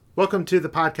Welcome to the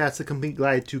podcast, The Complete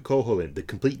Glide to Koholint. The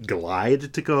Complete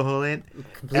Glide to Koholint?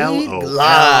 Complete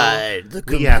Glide. The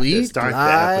We have to Complete start the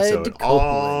Glide episode to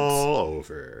all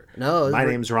over. No, My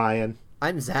name's Ryan,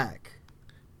 I'm Zach.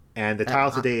 and the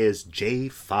title today is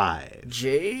J5.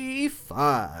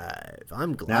 J5.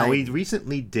 I'm gliding. Now, we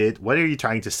recently did... What are you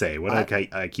trying to say?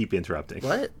 I keep interrupting.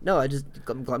 What? No,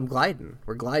 I'm gliding.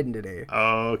 We're gliding today.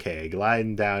 Okay,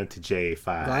 gliding down to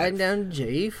J5. Gliding down to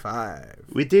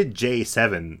J5. We did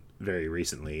J7 very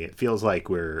recently. It feels like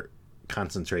we're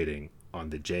concentrating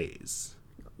on the J's.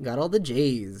 Got all the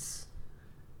J's.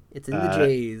 It's in the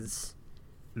J's.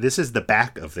 This is the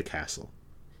back of the castle.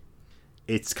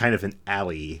 It's kind of an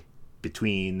alley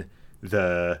between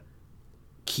the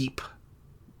keep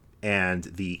and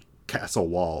the castle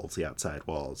walls, the outside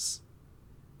walls.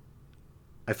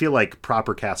 I feel like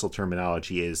proper castle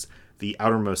terminology is the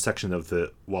outermost section of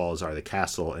the walls are the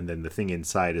castle, and then the thing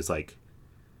inside is like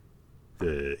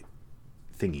the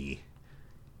thingy.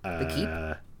 The keep?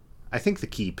 I think the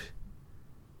keep.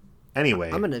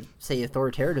 Anyway. I'm going to say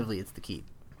authoritatively it's the keep.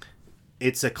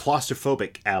 It's a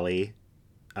claustrophobic alley.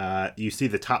 You see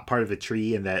the top part of the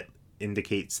tree, and that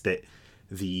indicates that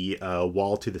the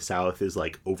wall to the south is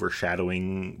like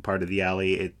overshadowing part of the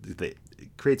alley. It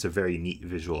creates a very neat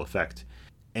visual effect.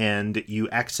 And you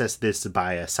access this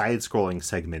by a side-scrolling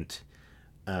segment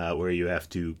where you have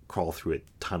to crawl through a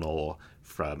tunnel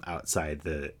from outside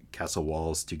the castle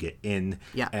walls to get in.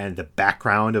 Yeah. And the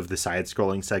background of the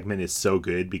side-scrolling segment is so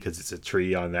good because it's a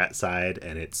tree on that side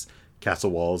and it's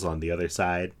castle walls on the other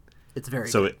side. It's very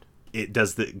so good. It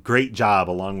does the great job,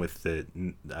 along with the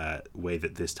way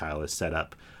that this tile is set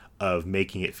up, of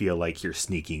making it feel like you're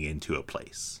sneaking into a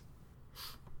place.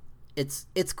 It's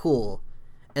cool.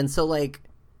 And so, like,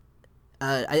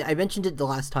 I mentioned it the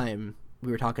last time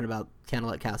we were talking about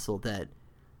Kanalet Castle, that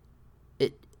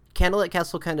Kanalet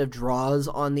Castle kind of draws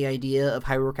on the idea of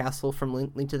Hyrule Castle from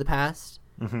Link to the Past.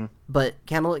 Mm-hmm. But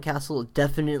Kanalet Castle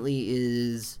definitely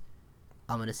is,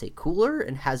 I'm going to say, cooler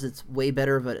and has its way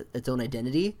better of its own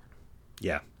identity.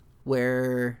 Yeah.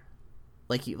 Where,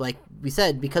 like we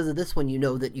said, because of this one, you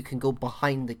know that you can go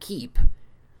behind the keep.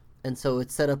 And so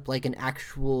it's set up like an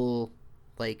actual,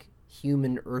 like,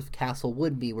 human Earth castle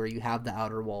would be, where you have the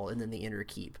outer wall and then the inner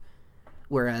keep.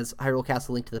 Whereas Hyrule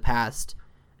Castle Link to the Past,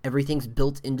 everything's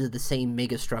built into the same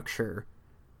mega structure.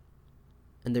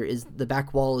 And the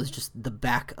back wall is just the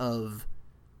back of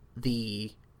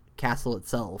the castle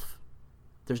itself.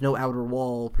 There's no outer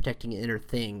wall protecting an inner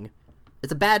thing.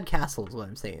 It's a bad castle, is what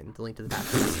I'm saying. The Link to the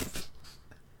Past.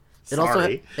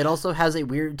 It also has a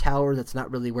weird tower that's not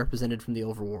really represented from the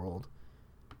overworld.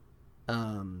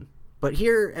 But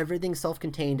here everything's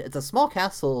self-contained. It's a small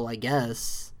castle, I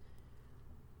guess.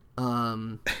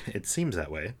 It seems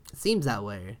that way.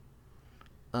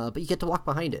 But you get to walk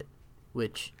behind it,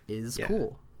 which is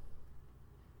cool.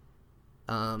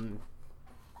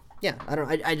 Yeah, I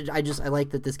don't. I like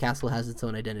that this castle has its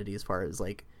own identity as far as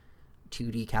like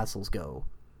 2D castles go.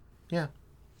 Yeah,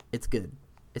 it's good.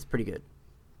 It's pretty good.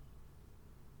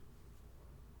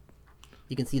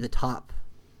 You can see the top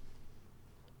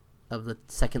of the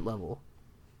second level.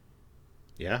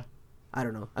 Yeah. I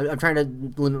don't know. I'm trying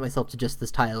to limit myself to just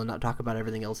this tile and not talk about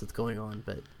everything else that's going on.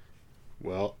 But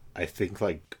well, I think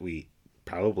like we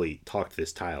probably talked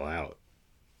this tile out.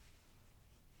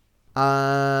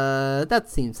 That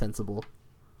seems sensible.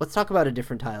 Let's talk about a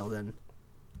different tile then.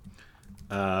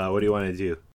 What do you want to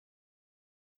do?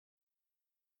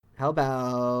 How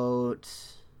about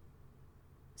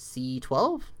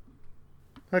C12?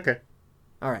 Okay.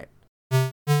 All right.